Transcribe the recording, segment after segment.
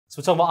So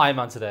we're talking about Iron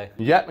Man today.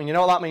 Yep, and you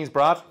know what that means,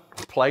 Brad?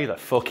 Play the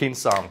fucking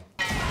song.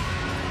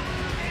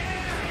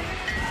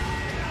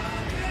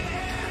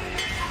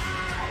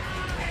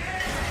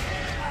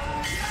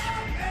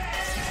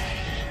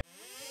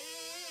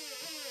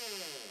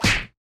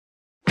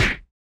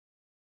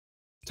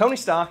 Tony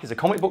Stark is a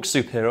comic book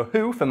superhero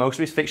who, for most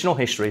of his fictional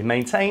history,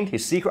 maintained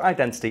his secret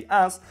identity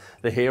as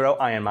the hero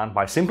Iron Man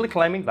by simply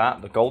claiming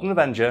that the Golden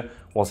Avenger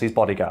was his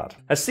bodyguard.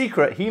 A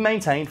secret he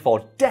maintained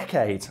for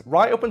decades,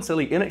 right up until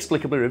he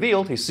inexplicably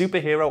revealed his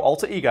superhero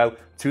alter ego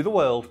to the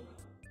world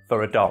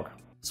for a dog.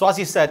 So as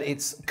you said,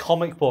 it's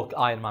comic book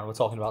Iron Man we're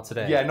talking about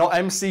today. Yeah, not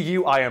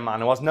MCU Iron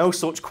Man, who has no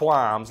such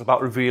qualms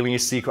about revealing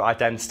his secret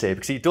identity,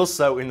 because he does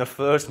so in the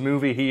first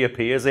movie he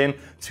appears in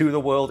to the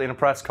world in a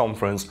press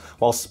conference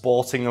while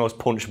sporting the most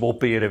punchable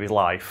beard of his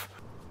life.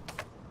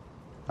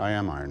 I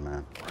am Iron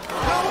Man.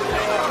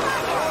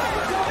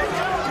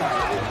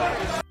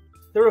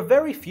 There are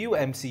very few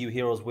MCU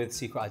heroes with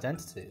secret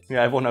identities.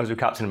 Yeah, everyone knows who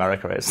Captain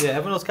America is. Yeah,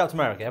 everyone knows Captain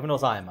America, everyone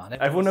knows Iron Man.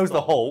 Everyone knows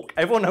the Hulk,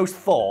 everyone knows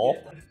Thor.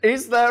 Yeah.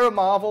 Is there a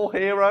Marvel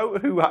hero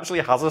who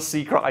actually has a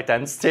secret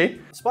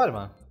identity?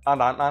 Spider-Man.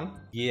 And Ant-Man?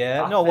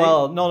 Yeah, no,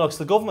 because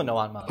the government know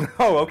Ant-Man.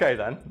 Oh, okay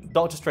then.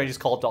 Doctor Strange is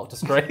called Doctor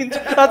Strange.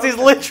 That's his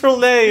literal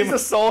name. He's the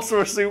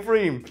Sorcerer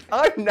Supreme.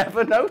 I've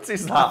never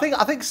noticed that.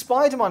 I think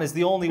Spider-Man is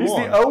the only one.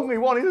 He's the only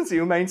one, isn't he,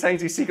 who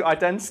maintains his secret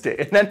identity.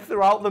 And then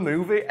throughout the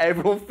movie,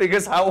 everyone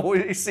figures out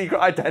what his secret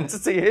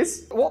identity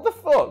is. What the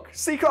fuck?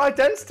 Secret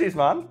identities,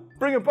 man.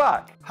 Bring it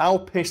back. How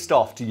pissed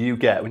off do you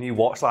get when you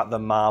watch like the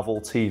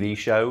Marvel TV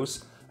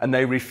shows and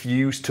they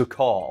refuse to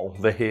call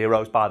the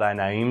heroes by their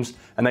names,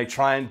 and they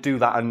try and do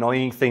that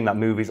annoying thing that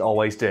movies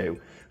always do.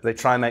 They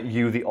try and make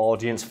you, the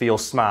audience, feel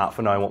smart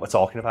for knowing what we're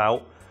talking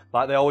about.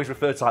 Like, they always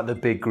refer to like the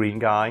big green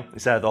guy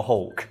instead of the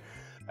Hulk.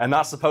 And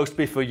that's supposed to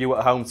be for you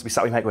at home to be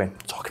sat with your mate going,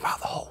 talking about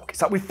the Hulk.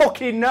 It's like, we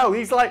fucking know.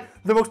 He's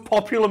like the most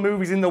popular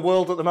movies in the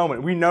world at the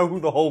moment. We know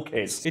who the Hulk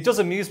is. It does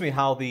amuse me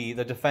how the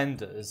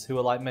Defenders, who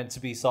are like meant to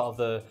be sort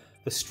of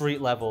the street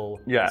level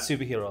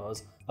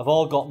superheroes, have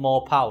all got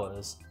more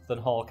powers than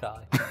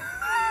Hawkeye.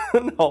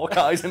 And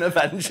Hawkeye's an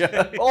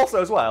Avenger.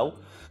 Also as well,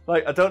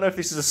 like, I don't know if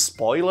this is a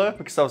spoiler,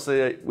 because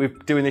obviously we're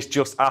doing this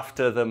just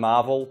after the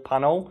Marvel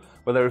panel,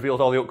 where they revealed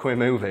all the upcoming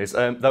movies.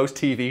 Those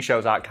TV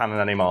shows aren't canon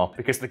anymore,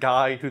 because the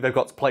guy who they've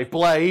got to play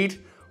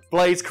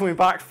Blade's coming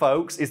back,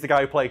 folks, is the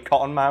guy who played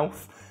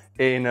Cottonmouth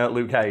in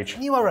Luke Cage. I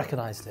knew I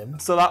recognised him.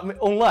 So that,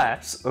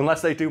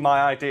 unless they do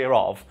my idea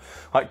of,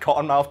 like,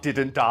 Cottonmouth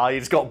didn't die, he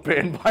just got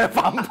bitten by a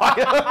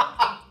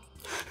vampire.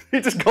 He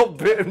just got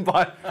bitten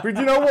by... But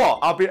you know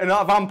what? And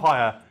that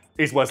vampire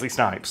is Wesley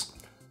Snipes.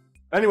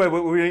 Anyway,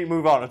 we need to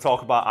move on and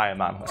talk about Iron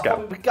Man. Let's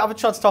go. We have a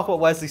chance to talk about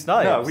Wesley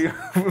Snipes.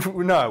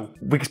 No,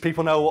 because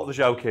people know what the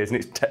joke is, and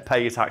it's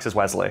pay your taxes,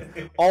 Wesley.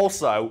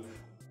 Also,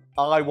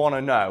 I want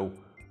to know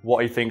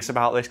what he thinks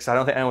about this, because I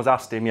don't think anyone's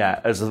asked him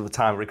yet as of the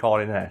time of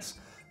recording this.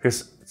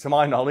 Because to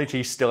my knowledge,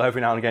 he still every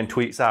now and again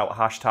tweets out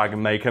hashtag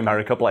Make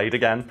America Blade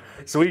Again.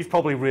 So he's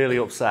probably really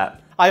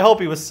upset. I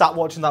hope he was sat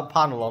watching that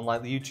panel on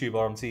like the YouTube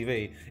or on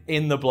TV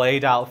in the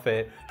Blade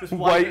outfit, just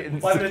wiping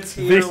a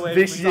tear away.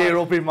 This year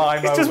will be my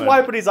moment. He's just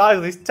wiping his eyes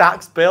with his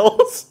tax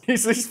bills.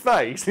 He's his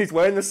face. He's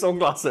wearing the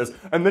sunglasses,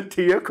 and the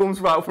tear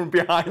comes out from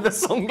behind the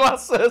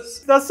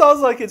sunglasses. That sounds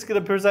like it's going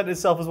to present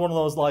itself as one of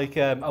those like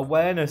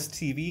awareness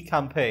TV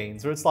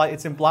campaigns, where it's like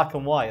it's in black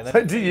and white. And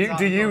then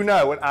do you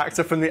know an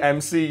actor from the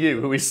MCU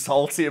who is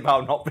salty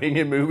about not being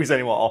in movies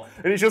anymore?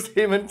 And it's just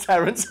him and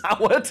Terrence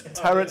Howard.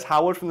 Terrence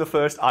Howard from the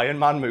first Iron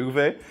Man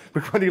movie.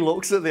 Because when he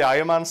looks at the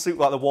Iron Man suit,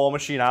 like the War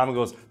Machine arm, and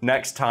goes,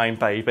 next time,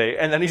 baby.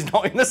 And then he's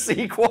not in the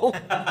sequel.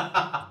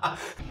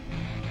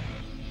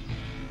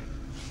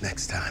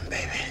 Next time,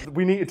 baby.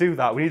 We need to do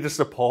that. We need a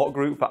support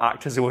group for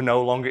actors who are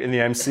no longer in the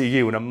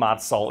MCU and are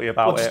mad salty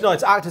about it. No,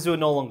 it's actors who are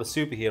no longer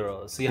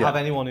superheroes. So you have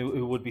anyone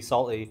who would be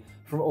salty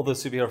from other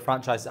superhero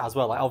franchises as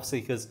well. Like, obviously,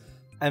 because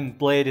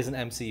Blade isn't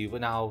MCU, but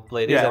now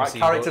Blade is MCU. Like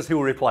characters who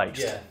were replaced.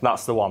 Yeah.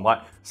 That's the one.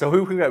 Like, so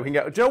who can we get? We can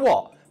get. Do you know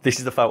what? This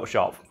is the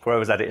Photoshop,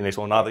 whoever's editing this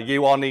one, either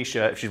you or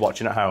Nisha if she's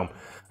watching at home.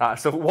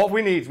 So what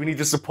we need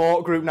a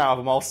support group now of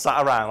them all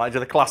sat around, like do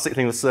the classic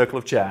thing, the circle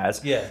of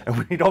chairs. Yeah. And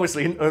we need,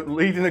 obviously,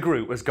 leading the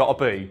group has got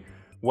to be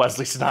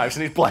Wesley Snipes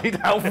in his Blade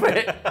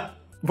outfit.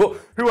 But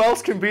who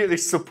else can be at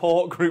this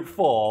support group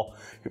for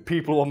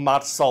people who are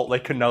mad salt they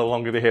can no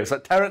longer be here? So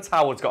Terrence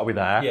Howard's got to be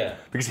there. Yeah.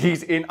 Because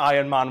he's in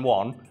Iron Man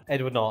 1.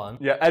 Edward Norton.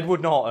 Yeah,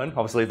 Edward Norton,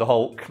 obviously the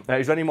Hulk.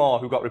 Is there any more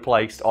who got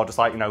replaced or just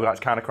like, that's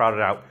kind of crowded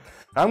out?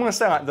 I'm going to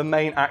say like the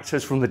main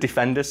actors from the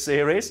Defenders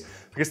series,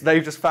 because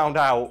they've just found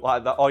out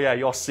like that, oh yeah,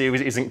 your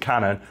series isn't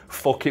canon.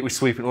 Fuck it, we're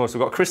sweeping it. So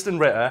we've got Kristen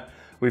Ritter,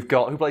 we've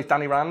got, who plays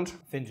Danny Rand?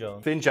 Finn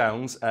Jones. Finn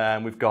Jones,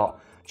 we've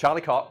got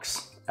Charlie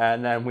Cox,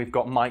 and then we've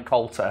got Mike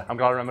Colter. I'm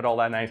glad I remembered all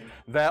their names.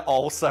 They're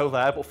also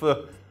there, but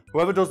for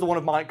whoever does the one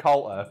of Mike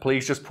Colter,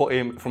 please just put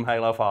him from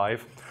Halo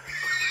 5.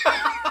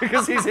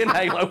 Because he's in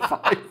Halo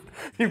 5.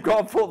 You've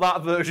got to put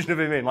that version of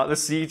him in, like the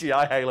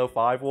CGI Halo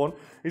 5 one.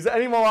 Is there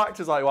any more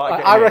actors like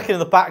that? I reckon in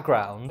the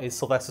background is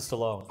Sylvester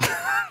Stallone.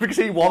 Because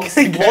he wants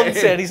it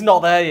and he's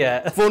not there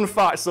yet. Fun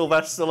fact,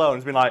 Sylvester Stallone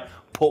has been like,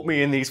 put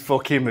me in these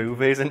fucking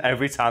movies, and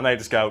every time they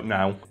just go,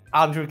 no.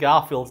 Andrew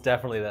Garfield's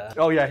definitely there.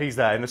 Oh yeah, he's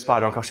there in the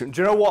Spider-Man costume.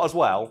 Do you know what as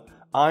well?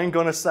 I'm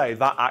going to say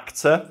that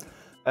actor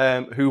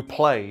who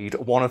played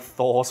one of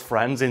Thor's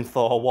friends in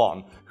Thor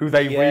 1, who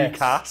they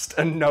recast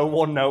and no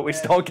one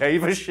noticed or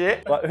gave a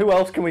shit. Like, who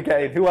else can we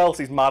get in? Who else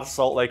is mad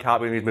salt they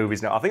can't be in these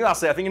movies now? I think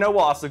that's it. I think, you know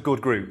what? That's a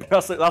good group.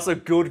 That's a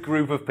good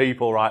group of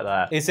people right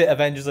there. Is it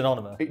Avengers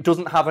Anonymous? It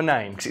doesn't have a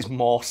name because it's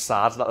more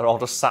sad that they're all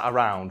just sat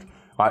around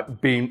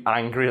like being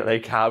angry that they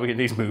can't be in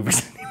these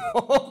movies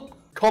anymore.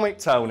 Comic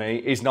Tony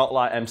is not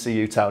like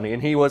MCU Tony,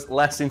 and he was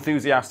less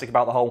enthusiastic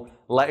about the whole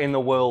letting the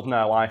world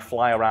know I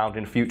fly around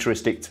in a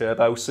futuristic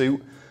turbo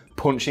suit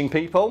punching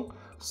people.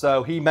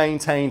 So he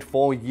maintained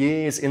for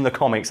years in the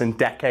comics and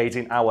decades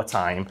in our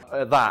time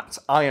that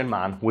Iron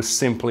Man was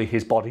simply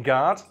his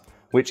bodyguard,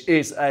 which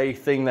is a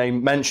thing they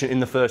mention in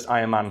the first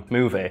Iron Man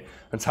movie.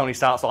 And Tony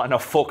Stark's like, no,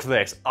 fuck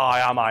this,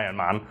 I am Iron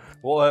Man.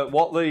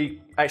 What the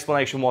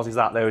explanation was is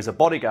that there is a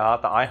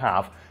bodyguard that I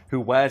have who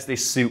wears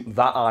this suit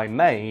that I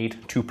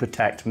made to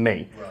protect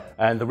me. Right.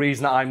 And the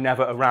reason that I'm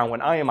never around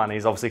when Iron Man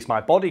is, obviously it's my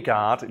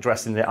bodyguard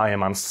dressed in the Iron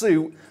Man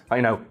suit,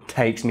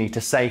 takes me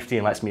to safety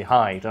and lets me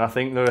hide. And I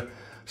think there are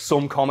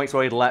some comics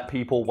where he'd let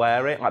people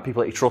wear it, like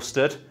people that he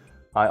trusted,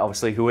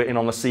 obviously who were in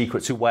on the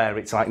secret to wear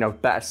it to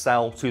better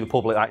sell to the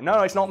public, like,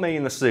 no, it's not me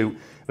in the suit,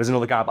 there's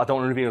another guy, but I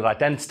don't want to reveal his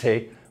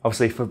identity.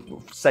 Obviously, for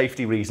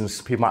safety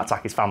reasons, people might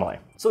attack his family.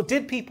 So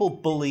did people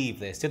believe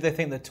this? Did they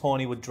think that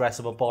Tony would dress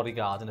up a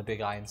bodyguard in a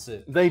big iron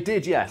suit? They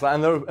did, yes.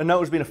 And I know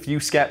there's been a few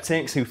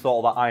skeptics who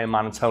thought that Iron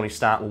Man and Tony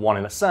Stark were one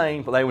and the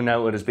same, but they were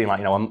noted as being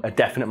a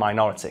definite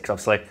minority.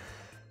 Because obviously,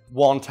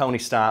 Tony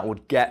Stark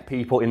would get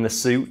people in the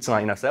suit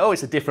and say, oh,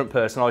 it's a different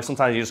person. Or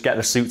sometimes you just get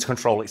the suit to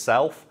control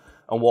itself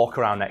and walk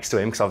around next to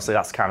him, because obviously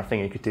that's the kind of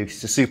thing he could do.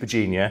 He's a super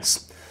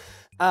genius.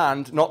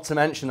 And not to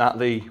mention that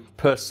the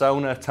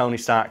persona Tony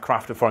Stark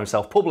crafted for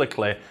himself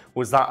publicly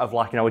was that of a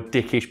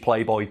dickish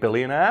playboy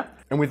billionaire.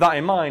 And with that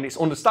in mind, it's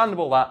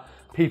understandable that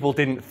people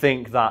didn't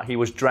think that he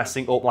was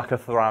dressing up like a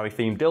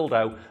Ferrari-themed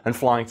dildo and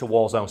flying to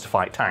war zones to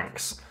fight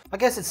tanks. I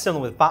guess it's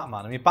similar with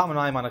Batman. I mean, Batman and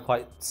Iron Man are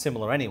quite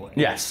similar anyway.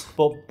 Yes.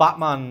 But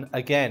Batman,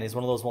 again, is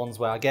one of those ones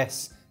where I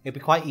guess it'd be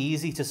quite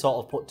easy to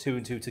sort of put two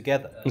and two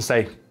together. And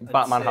say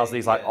Batman has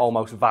these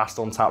almost vast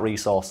untapped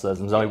resources,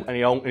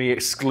 and he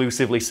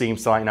exclusively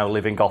seems to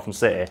live in Gotham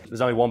City.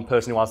 There's only one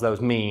person who has those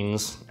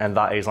means, and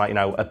that is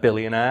a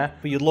billionaire.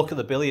 But you look at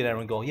the billionaire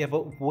and go, yeah,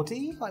 but would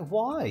he?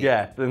 Why?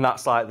 Yeah, and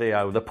that's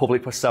the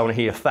public persona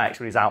he affects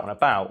when he's out and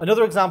about.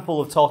 Another example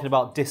of talking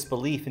about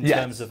disbelief in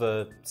terms of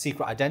a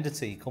secret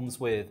identity comes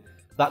with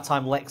that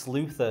time Lex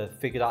Luthor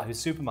figured out who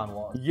Superman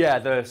was. Yeah,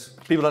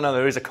 people don't know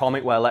there is a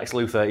comic where Lex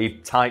Luthor, he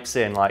types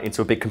in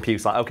into a big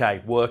computer,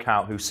 okay, work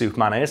out who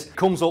Superman is.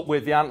 Comes up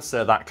with the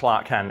answer that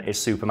Clark Kent is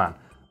Superman.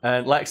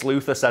 And Lex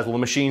Luthor says, well, the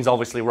machine's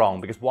obviously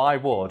wrong, because why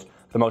would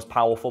the most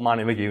powerful man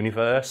in the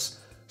universe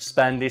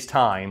spend his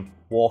time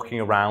walking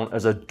around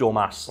as a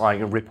dumbass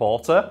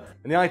reporter?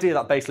 And the idea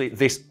that basically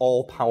this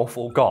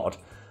all-powerful god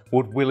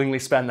would willingly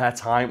spend their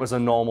time as a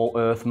normal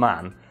Earth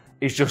man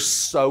is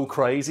just so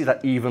crazy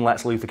that even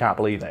Lex Luthor can't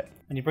believe it.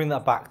 And you bring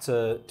that back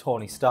to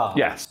Tony Stark.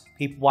 Yes.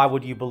 Why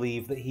would you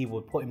believe that he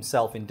would put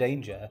himself in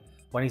danger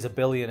when he's a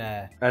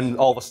billionaire? And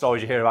all the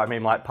stories you hear about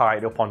him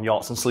partying up on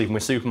yachts and sleeping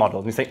with supermodels,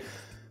 and you think,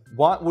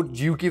 why would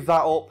you give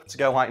that up to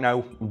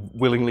go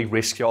willingly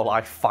risk your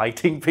life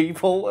fighting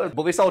people?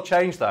 But this all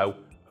changed though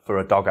for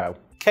a doggo.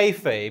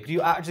 Kayfabe, do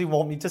you actually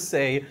want me to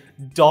say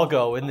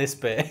doggo in this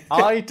bit?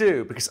 I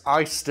do, because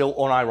I still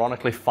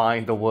unironically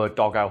find the word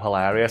doggo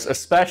hilarious,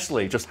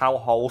 especially just how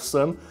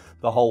wholesome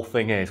the whole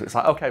thing is. It's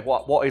okay,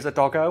 what is a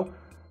doggo?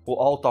 Well,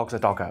 all dogs are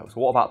doggos.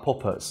 What about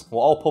puppers?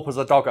 Well, all puppers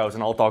are doggos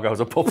and all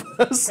doggos are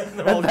puppers.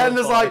 And then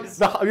there's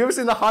have you ever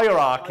seen the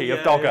hierarchy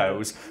of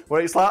doggos? Yeah.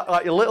 Where it's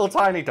like your little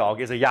tiny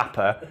dog is a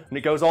yapper, and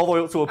it goes all the way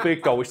up to a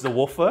big dog, which is a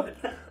woofer.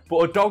 But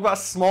a dog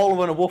that's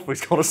smaller than a woofer is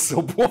called a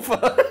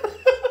subwoofer.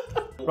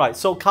 Right,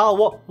 so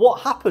Karl, what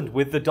happened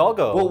with the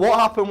doggo? Well, what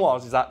happened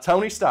was that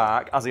Tony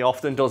Stark, as he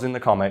often does in the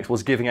comics,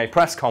 was giving a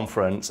press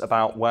conference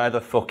about where the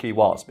fuck he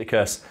was,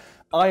 because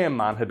Iron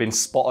Man had been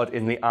spotted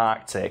in the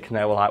Arctic, and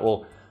they were like,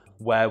 well,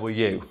 where were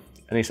you?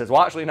 And he says,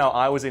 well, actually, no,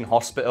 I was in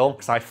hospital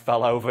because I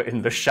fell over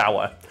in the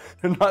shower.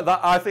 And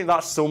I think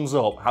that sums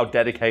up how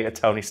dedicated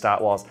Tony Stark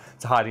was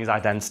to hiding his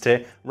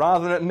identity.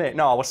 Rather than admit,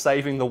 no, I was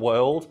saving the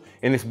world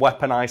in this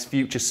weaponized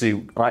future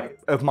suit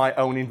of my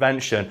own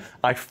invention,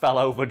 I fell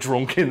over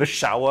drunk in the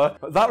shower.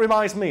 But that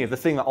reminds me of the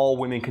thing that all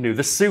women can do,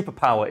 the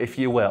superpower, if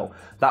you will,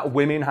 that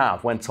women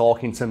have when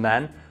talking to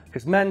men.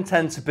 Because men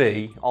tend to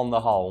be, on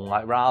the whole,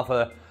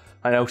 rather,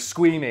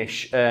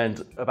 squeamish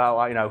and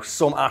about,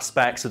 some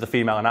aspects of the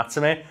female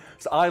anatomy.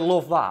 So I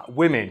love that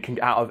women can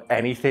get out of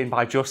anything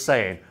by just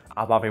saying,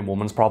 I'm having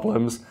woman's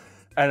problems.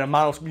 And a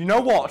man will, you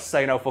know what,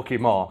 say no fucking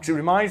more. Because it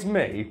reminds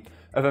me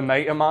of a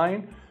mate of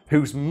mine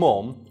whose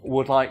mum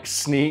would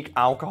sneak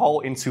alcohol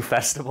into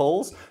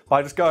festivals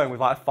by just going with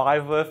 5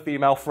 of her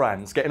female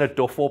friends, getting a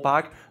duffel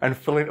bag and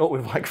filling it up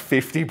with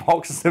 50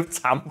 boxes of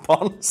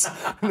tampons.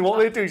 And what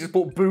they do is just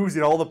put booze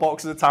in all the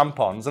boxes of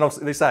tampons. And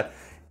obviously they said,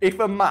 if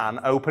a man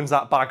opens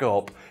that bag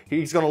up,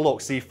 he's going to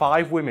look, see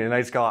 5 women, and they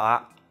just go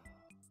like that.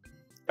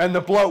 And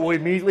the bloke will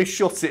immediately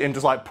shut it and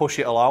just like push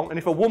it along. And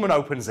if a woman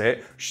opens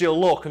it, she'll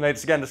look and they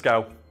just again just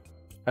go.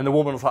 And the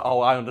woman's like,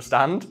 oh, I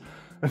understand.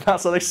 And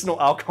that's how they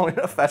snort alcohol in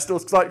at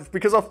festivals.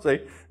 Because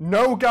obviously,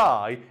 no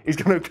guy is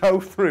going to go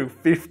through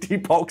 50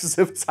 boxes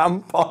of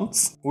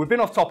tampons. We've been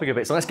off topic a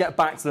bit, so let's get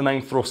back to the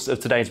main thrust of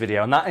today's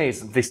video. And that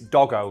is this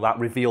doggo that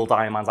revealed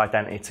Iron Man's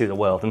identity to the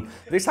world. And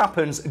this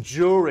happens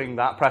during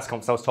that press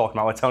conference I was talking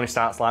about, where Tony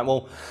Stark's like,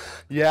 well,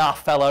 yeah, I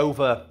fell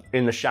over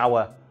in the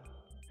shower.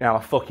 I'm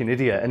a fucking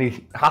idiot. And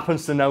he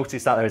happens to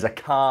notice that there is a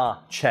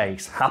car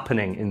chase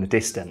happening in the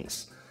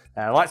distance.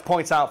 I'd like to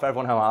point out for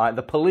everyone how like,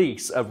 the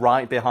police are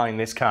right behind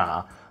this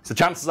car. So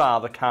chances are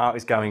the car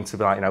is going to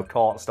be like,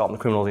 caught, stopped, the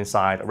criminals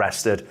inside,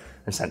 arrested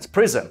and sent to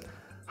prison.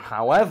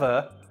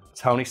 However,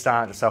 Tony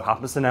Stark just so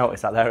happens to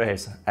notice that there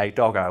is a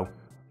doggo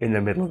in the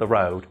middle of the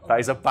road that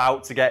is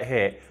about to get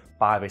hit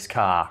by this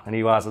car. And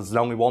he realizes there's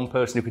only one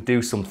person who can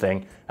do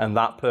something, and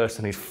that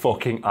person is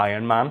fucking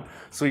Iron Man.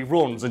 So he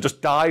runs and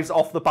just dives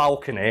off the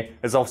balcony,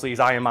 as obviously his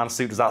Iron Man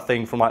suit does that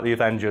thing from like the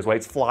Avengers where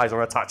it flies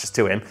or attaches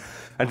to him,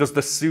 and does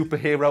the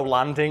superhero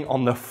landing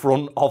on the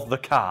front of the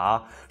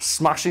car,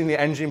 smashing the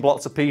engine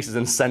block to pieces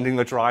and sending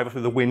the driver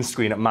through the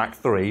windscreen at Mach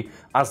 3,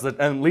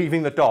 and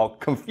leaving the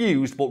dog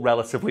confused but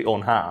relatively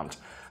unharmed.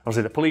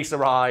 Obviously the police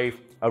arrive,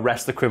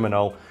 arrest the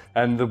criminal,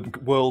 and the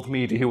world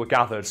media who were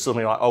gathered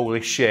suddenly like,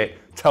 holy shit,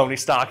 Tony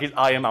Stark is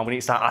Iron Man, we need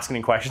to start asking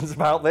him questions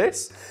about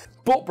this.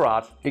 But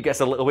Brad, it gets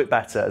a little bit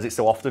better, as it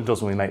so often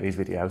does when we make these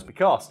videos,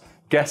 because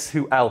guess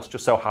who else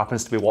just so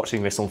happens to be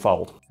watching this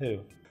unfold?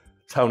 Who?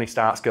 Tony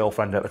Stark's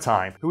girlfriend at the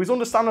time, who is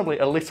understandably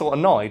a little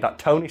annoyed that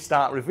Tony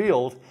Stark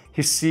revealed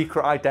his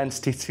secret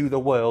identity to the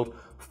world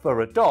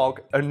for a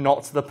dog and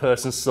not to the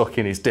person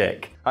sucking his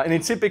dick. And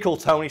in typical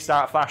Tony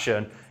Stark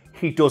fashion,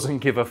 he doesn't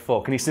give a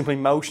fuck, and he simply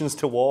motions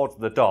towards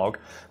the dog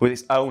with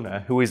its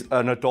owner, who is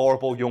an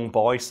adorable young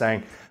boy,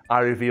 saying, I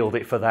revealed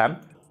it for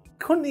them.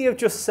 Couldn't he have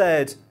just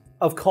said,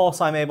 of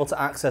course I'm able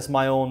to access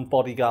my own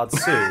bodyguard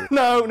suit?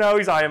 No,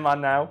 he's Iron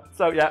Man now,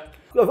 so yeah.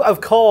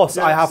 Of course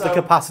I have the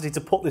capacity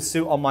to put this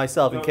suit on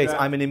myself in case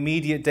I'm in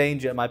immediate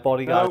danger and my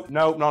bodyguard...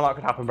 No, that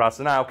could happen, Brad.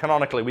 So now,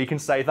 canonically, we can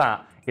say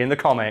that, in the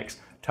comics,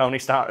 Tony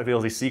Stark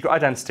reveals his secret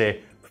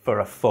identity for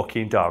a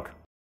fucking dog.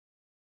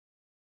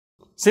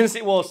 Since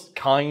it was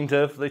kind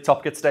of the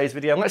topic of today's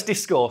video, let's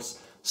discuss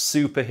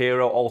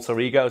superhero alter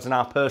egos and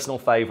our personal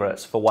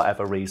favourites for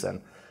whatever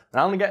reason.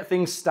 And I'm going to get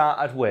things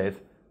started with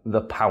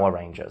the Power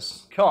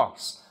Rangers.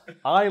 Because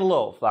I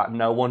love that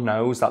no one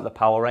knows that the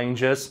Power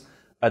Rangers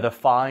are the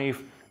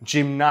 5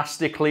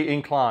 gymnastically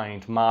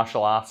inclined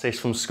martial artists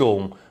from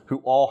school who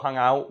all hang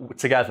out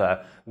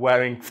together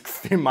wearing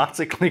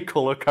thematically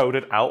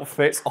colour-coded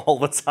outfits all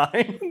the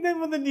time. And then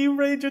when the new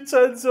Ranger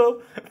turns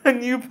up, a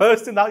new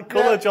person in that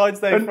colour joins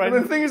their friend.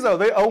 And the thing is though,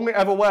 they only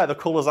ever wear the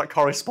colours that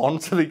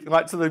correspond to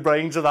the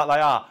Ranger that they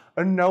are,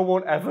 and no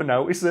one ever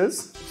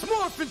notices. It's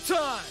morphin'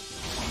 time!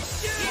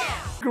 Yeah!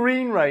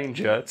 Green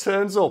Ranger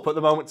turns up at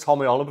the moment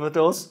Tommy Oliver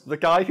does, the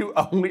guy who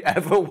only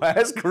ever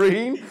wears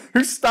green,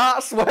 who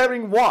starts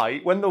wearing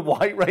white when the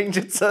White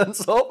Ranger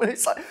turns up, and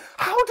it's like,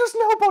 how does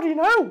nobody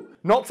know?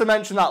 Not to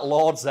mention that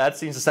Lord Zed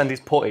seems to send his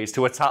putties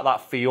to attack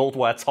that field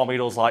where Tommy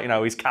does like,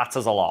 his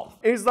catters a lot.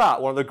 Is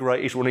that one of the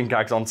greatest running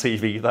gags on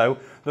TV though?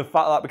 The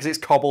fact that because it's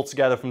cobbled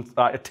together from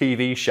like a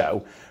TV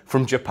show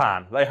from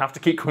Japan, they have to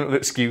keep coming up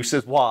with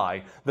excuses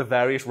why the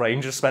various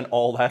Rangers spent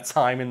all their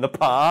time in the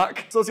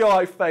park. So what's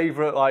your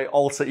favourite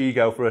alter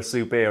ego for a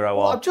superhero?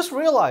 Well, I've just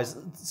realised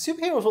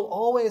superheroes will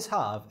always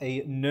have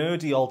a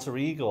nerdy alter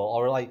ego,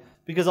 or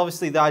because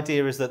obviously the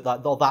idea is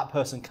that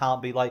person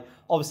can't be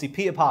obviously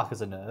Peter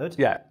Parker's a nerd.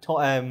 Yeah.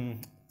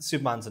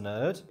 Superman's a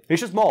nerd.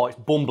 It's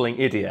bumbling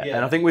idiot. Yeah.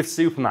 And I think with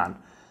Superman,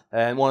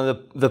 one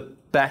of the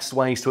best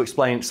ways to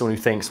explain it to someone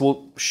who thinks,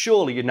 well,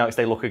 surely you'd notice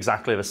they look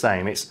exactly the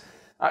same. It's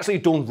actually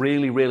done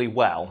really, really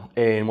well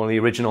in one of the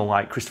original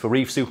Christopher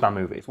Reeve Superman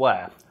movies,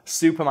 where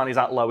Superman is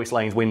at Lois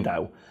Lane's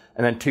window,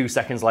 and then 2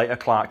 seconds later,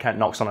 Clark Kent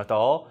knocks on a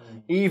door.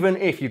 Even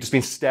if you've just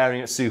been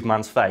staring at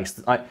Superman's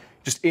face,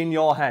 just in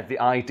your head, the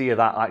idea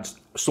that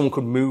someone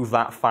could move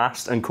that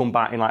fast and come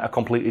back in a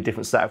completely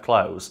different set of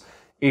clothes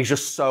is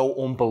just so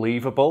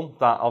unbelievable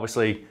that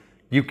obviously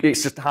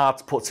it's just hard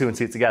to put 2 and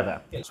 2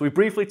 together. Yeah. So we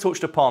briefly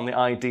touched upon the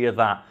idea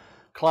that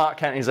Clark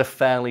Kent is a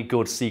fairly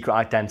good secret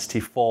identity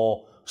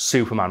for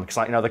Superman, because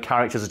the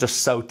characters are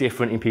just so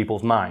different in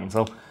people's minds.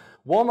 So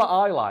one that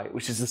I like,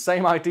 which is the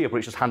same idea but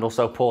it's just handled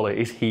so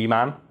poorly, is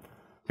He-Man.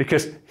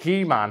 Because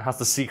He-Man has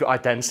the secret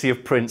identity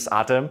of Prince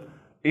Adam,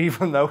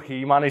 even though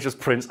He-Man is just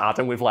Prince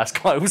Adam with less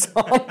clothes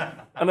on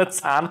and a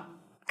tan.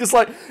 Because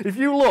if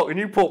you look and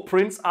you put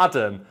Prince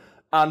Adam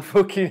and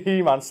fucking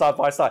He-Man side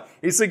by side,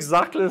 it's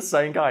exactly the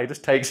same guy, he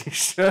just takes his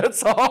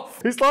shirts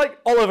off. It's like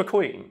Oliver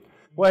Queen,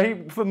 where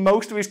for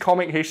most of his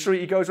comic history,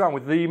 he goes around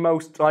with the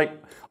most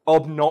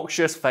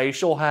obnoxious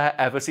facial hair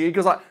ever seen. He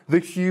goes the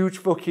huge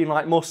fucking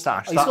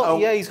mustache.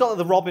 He's got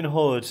the Robin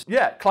Hood.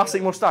 Yeah,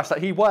 classic mustache that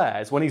he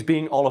wears when he's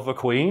being Oliver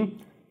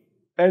Queen.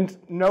 And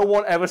no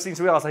one ever seems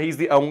to realise that he's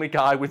the only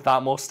guy with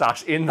that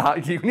mustache in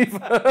that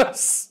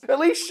universe. At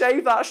least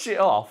shave that shit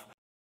off.